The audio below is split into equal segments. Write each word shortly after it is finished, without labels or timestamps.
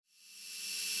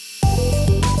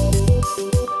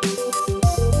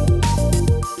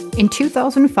In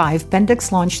 2005,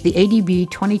 Bendix launched the ADB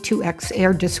 22X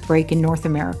air disc brake in North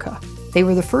America. They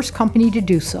were the first company to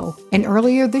do so, and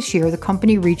earlier this year the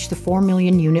company reached the 4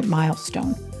 million unit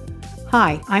milestone.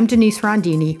 Hi, I'm Denise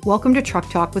Rondini. Welcome to Truck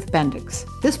Talk with Bendix.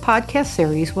 This podcast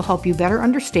series will help you better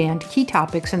understand key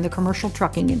topics in the commercial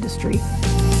trucking industry.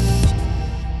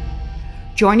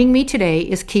 Joining me today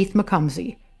is Keith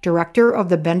McComsey, Director of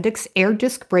the Bendix Air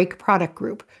Disc Brake Product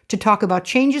Group, to talk about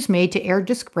changes made to air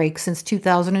disc brakes since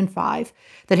 2005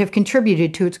 that have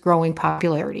contributed to its growing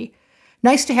popularity.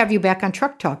 Nice to have you back on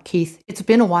Truck Talk, Keith. It's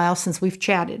been a while since we've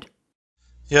chatted.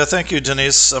 Yeah, thank you,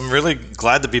 Denise. I'm really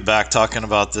glad to be back talking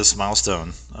about this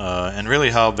milestone and really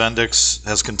how Bendix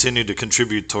has continued to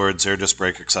contribute towards air disc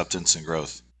brake acceptance and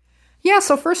growth. Yeah,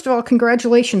 so first of all,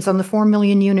 congratulations on the 4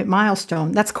 million unit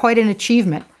milestone. That's quite an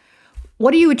achievement.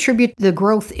 What do you attribute the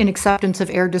growth in acceptance of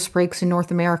air disc brakes in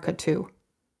North America to?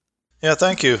 Yeah,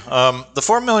 thank you. The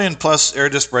 4 million plus air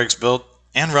disc brakes built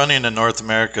and running in North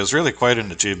America is really quite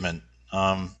an achievement.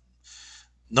 No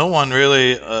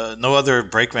other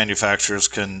brake manufacturers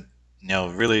can,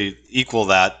 really equal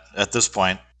that at this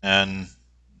point, and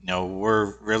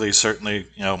we're really certainly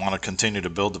want to continue to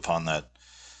build upon that.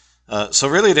 So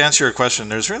really, to answer your question,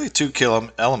 there's really two key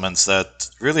elements that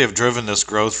really have driven this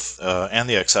growth and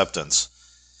the acceptance.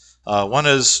 One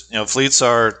is, fleets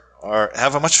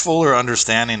have a much fuller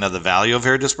understanding of the value of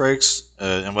air disc brakes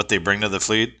and what they bring to the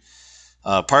fleet.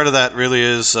 Part of that really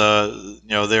is,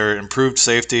 their improved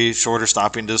safety, shorter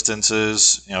stopping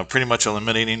distances, pretty much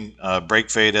eliminating brake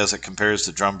fade as it compares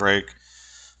to drum brake.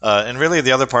 And really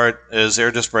the other part is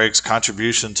air disc brakes'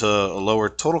 contribution to a lower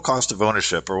total cost of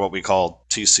ownership, or what we call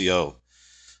TCO.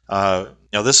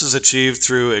 This is achieved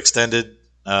through extended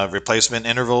replacement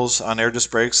intervals on air disc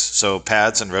brakes, so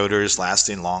pads and rotors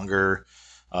lasting longer,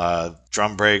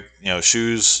 drum brake,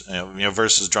 shoes,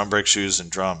 versus drum brake shoes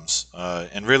and drums.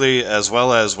 And really, as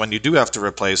well as when you do have to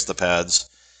replace the pads,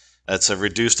 it's a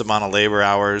reduced amount of labor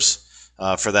hours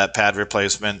for that pad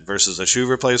replacement versus a shoe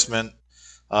replacement.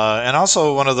 And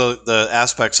also one of the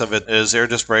aspects of it is air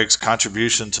disc brakes'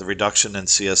 contribution to reduction in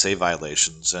CSA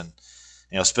violations. And,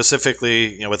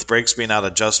 specifically, with brakes being out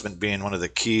of adjustment being one of the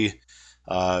key,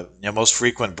 most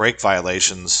frequent brake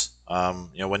violations.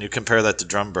 When you compare that to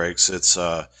drum brakes, it's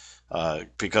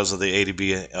because of the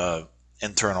ADB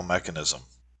internal mechanism.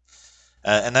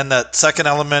 And then that second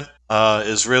element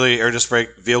is really air disc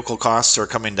brake vehicle costs are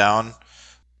coming down.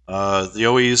 The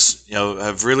OEs,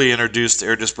 have really introduced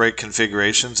air disc brake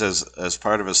configurations as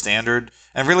part of a standard.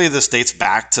 And really this dates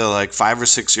back to like 5 or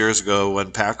 6 years ago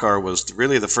when PACCAR was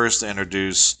really the first to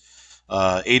introduce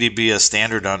ADB as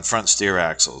standard on front steer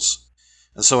axles.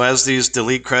 And so as these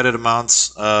delete credit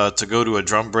amounts to go to a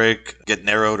drum brake get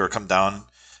narrowed or come down,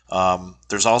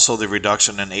 there's also the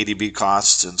reduction in ADB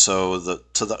costs. And so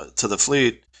to the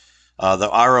fleet, the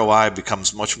ROI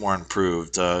becomes much more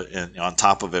improved on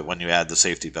top of it when you add the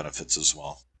safety benefits as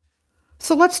well.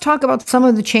 So let's talk about some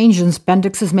of the changes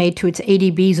Bendix has made to its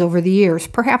ADBs over the years.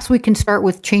 Perhaps we can start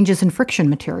with changes in friction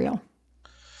material.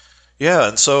 Yeah,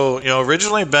 and so,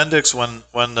 originally Bendix,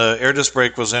 when the air disc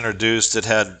brake was introduced, it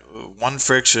had one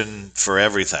friction for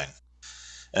everything.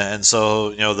 And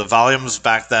so, the volumes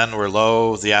back then were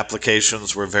low, the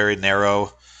applications were very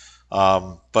narrow.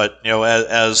 But,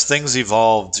 as things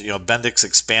evolved, Bendix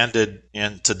expanded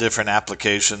into different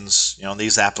applications, and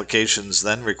these applications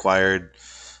then required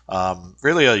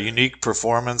really a unique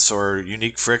performance or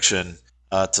unique friction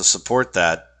to support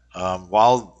that,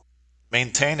 while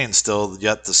maintaining still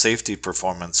yet the safety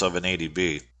performance of an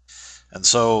ADB. And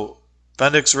so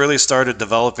Bendix really started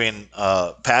developing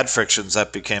pad frictions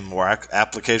that became more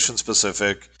application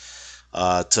specific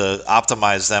to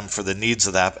optimize them for the needs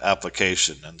of that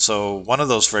application. And so one of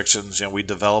those frictions, we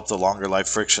developed a longer life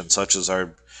friction such as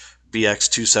our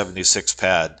BX276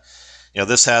 pad.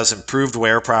 This has improved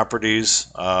wear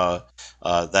properties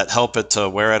that help it to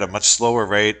wear at a much slower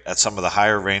rate at some of the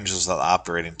higher ranges of the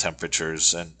operating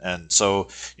temperatures. And so,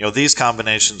 these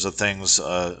combinations of things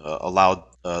allowed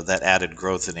that added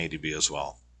growth in ADB as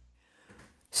well.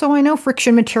 So I know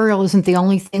friction material isn't the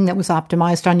only thing that was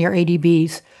optimized on your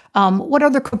ADBs. What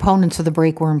other components of the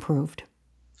brake were improved?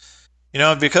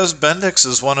 Because Bendix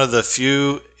is one of the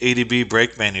few ADB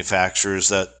brake manufacturers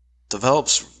that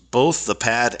develops both the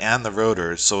pad and the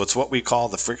rotor, so it's what we call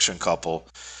the friction couple.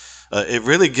 It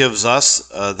really gives us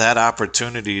that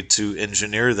opportunity to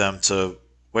engineer them to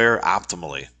wear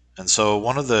optimally. And so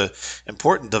one of the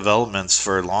important developments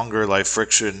for longer life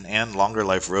friction and longer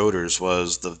life rotors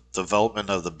was the development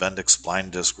of the Bendix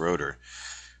blind disc rotor,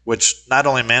 which not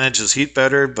only manages heat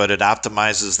better, but it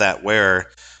optimizes that wear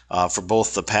for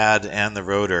both the pad and the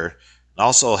rotor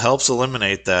also helps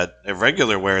eliminate that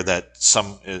irregular wear that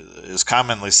some is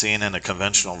commonly seen in a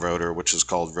conventional rotor, which is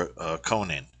called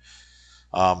coning.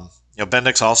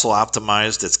 Bendix also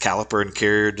optimized its caliper and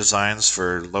carrier designs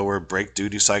for lower brake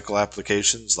duty cycle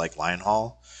applications like line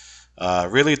haul,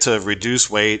 really to reduce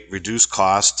weight, reduce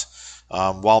cost,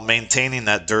 while maintaining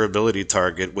that durability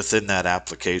target within that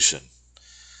application.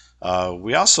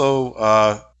 We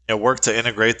also work to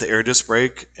integrate the air disc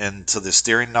brake into the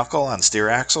steering knuckle on steer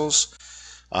axles.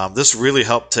 This really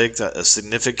helped take a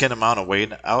significant amount of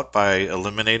weight out by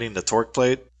eliminating the torque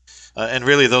plate. And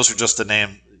really, those are just to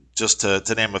name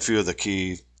a few of the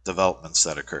key developments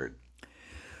that occurred.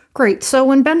 Great. So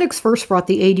when Bendix first brought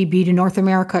the ADB to North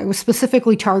America, it was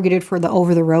specifically targeted for the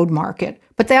over-the-road market.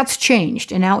 But that's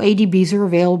changed, and now ADBs are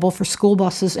available for school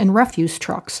buses and refuse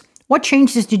trucks. What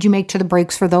changes did you make to the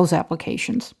brakes for those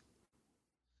applications?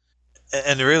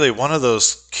 And really, one of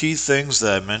those key things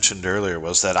that I mentioned earlier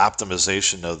was that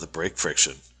optimization of the brake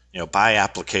friction, by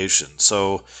application.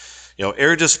 So,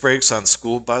 air disc brakes on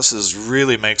school buses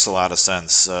really makes a lot of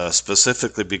sense,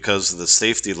 specifically because of the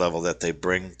safety level that they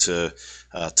bring to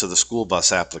the school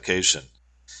bus application.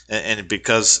 And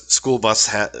because school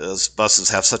buses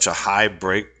have such a high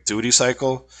brake duty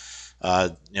cycle,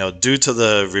 due to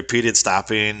the repeated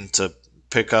stopping to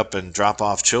pick up and drop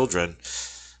off children,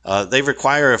 they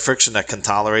require a friction that can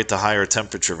tolerate the higher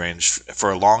temperature range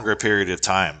for a longer period of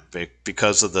time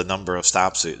because of the number of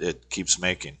stops it keeps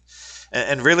making.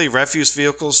 And really, refuse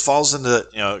vehicles falls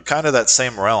into kind of that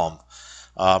same realm,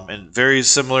 and very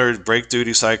similar brake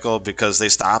duty cycle because they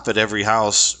stop at every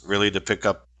house really to pick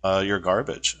up your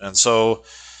garbage. And so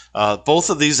both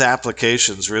of these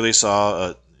applications really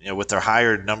saw, with their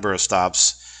higher number of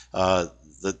stops,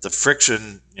 the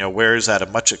friction wears at a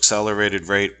much accelerated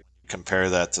rate. Compare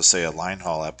that to, say, a line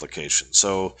haul application.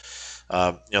 So,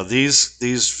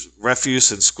 these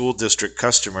refuse and school district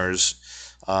customers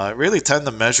really tend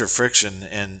to measure friction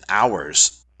in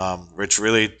hours, which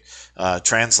really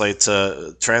translates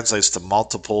to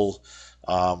multiple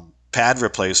pad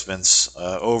replacements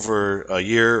over a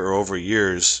year or over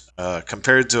years,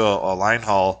 compared to a line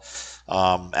haul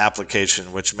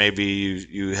application, which maybe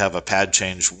you have a pad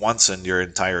change once in your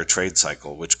entire trade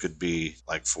cycle, which could be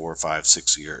like 4, 5,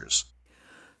 6 years.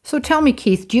 So tell me,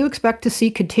 Keith, do you expect to see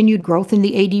continued growth in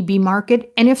the ADB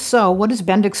market? And if so, what is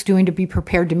Bendix doing to be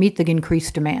prepared to meet the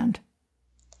increased demand?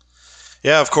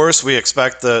 Yeah, of course, we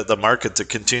expect the market to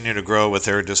continue to grow with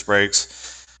air disc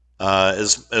brakes.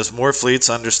 As more fleets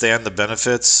understand the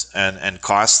benefits and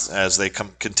costs as they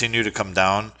continue to come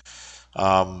down,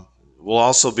 we'll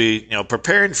also be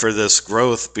preparing for this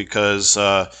growth because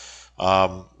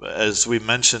as we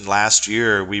mentioned last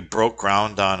year, we broke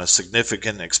ground on a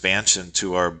significant expansion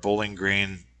to our Bowling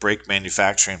Green brake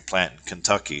manufacturing plant in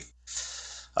Kentucky.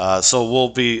 So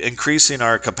we'll be increasing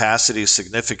our capacity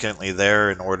significantly there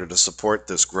in order to support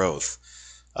this growth.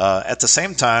 At the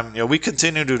same time, we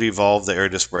continue to evolve the air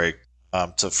disc brake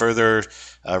to further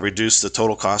reduce the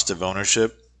total cost of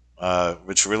ownership,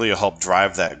 which really will help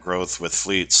drive that growth with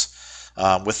fleets.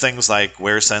 With things like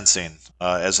wear sensing,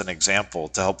 as an example,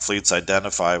 to help fleets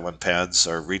identify when pads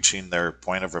are reaching their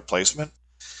point of replacement.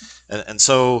 And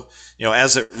so,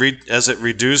 as it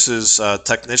reduces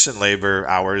technician labor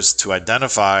hours to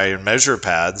identify and measure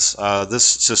pads, this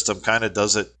system kind of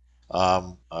does it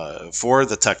for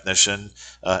the technician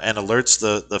and alerts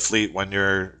the fleet when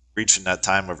you're reaching that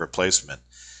time of replacement.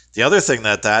 The other thing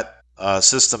that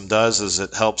system does is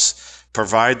it helps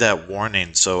provide that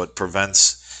warning, so it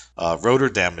prevents rotor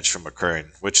damage from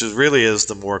occurring, which really is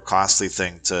the more costly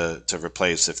thing to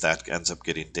replace if that ends up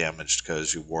getting damaged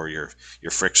because you wore your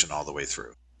friction all the way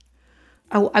through.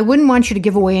 I wouldn't want you to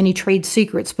give away any trade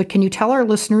secrets, but can you tell our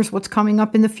listeners what's coming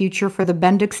up in the future for the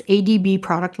Bendix ADB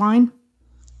product line?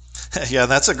 Yeah,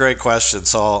 that's a great question.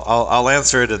 So I'll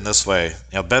answer it in this way.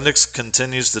 Bendix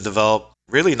continues to develop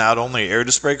really not only air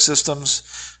disc brake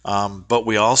systems, but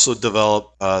we also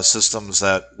develop systems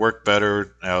that work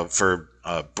better for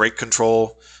brake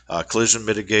control, collision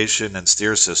mitigation, and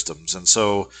steer systems. And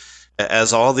so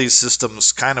as all these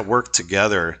systems kind of work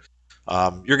together,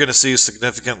 you're going to see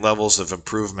significant levels of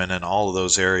improvement in all of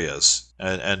those areas.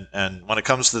 And when it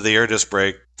comes to the air disc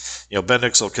brake,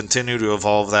 Bendix will continue to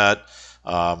evolve that,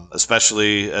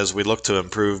 especially as we look to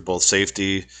improve both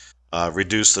safety,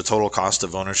 reduce the total cost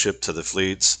of ownership to the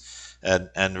fleets,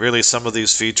 and really some of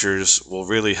these features will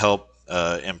really help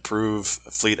improve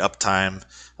fleet uptime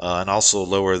and also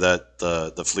lower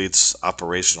the fleet's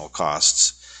operational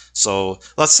costs. So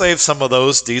let's save some of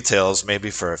those details maybe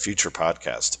for a future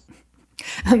podcast.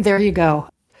 There you go.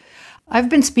 I've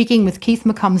been speaking with Keith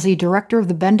McComsey, director of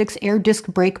the Bendix Air Disc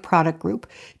Brake Product Group.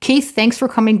 Keith, thanks for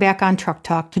coming back on Truck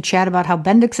Talk to chat about how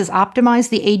Bendix has optimized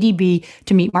the ADB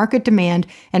to meet market demand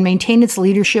and maintain its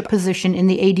leadership position in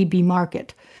the ADB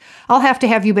market. I'll have to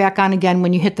have you back on again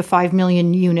when you hit the 5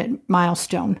 million unit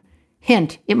milestone.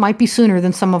 Hint, it might be sooner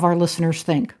than some of our listeners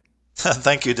think.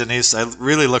 Thank you, Denise. I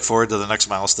really look forward to the next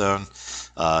milestone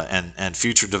and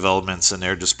future developments in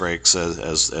air disc brakes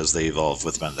as they evolve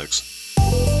with Bendix.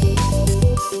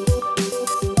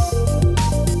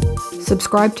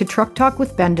 Subscribe to Truck Talk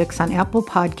with Bendix on Apple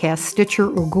Podcasts, Stitcher,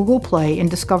 or Google Play and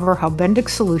discover how Bendix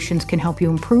solutions can help you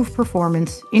improve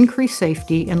performance, increase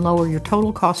safety, and lower your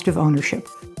total cost of ownership.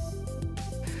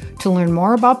 To learn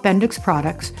more about Bendix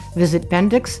products, visit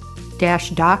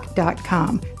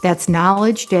bendix-dock.com. That's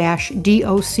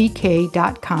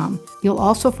knowledge-dock.com. You'll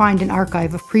also find an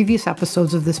archive of previous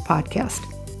episodes of this podcast.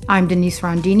 I'm Denise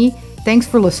Rondini. Thanks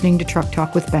for listening to Truck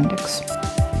Talk with Bendix.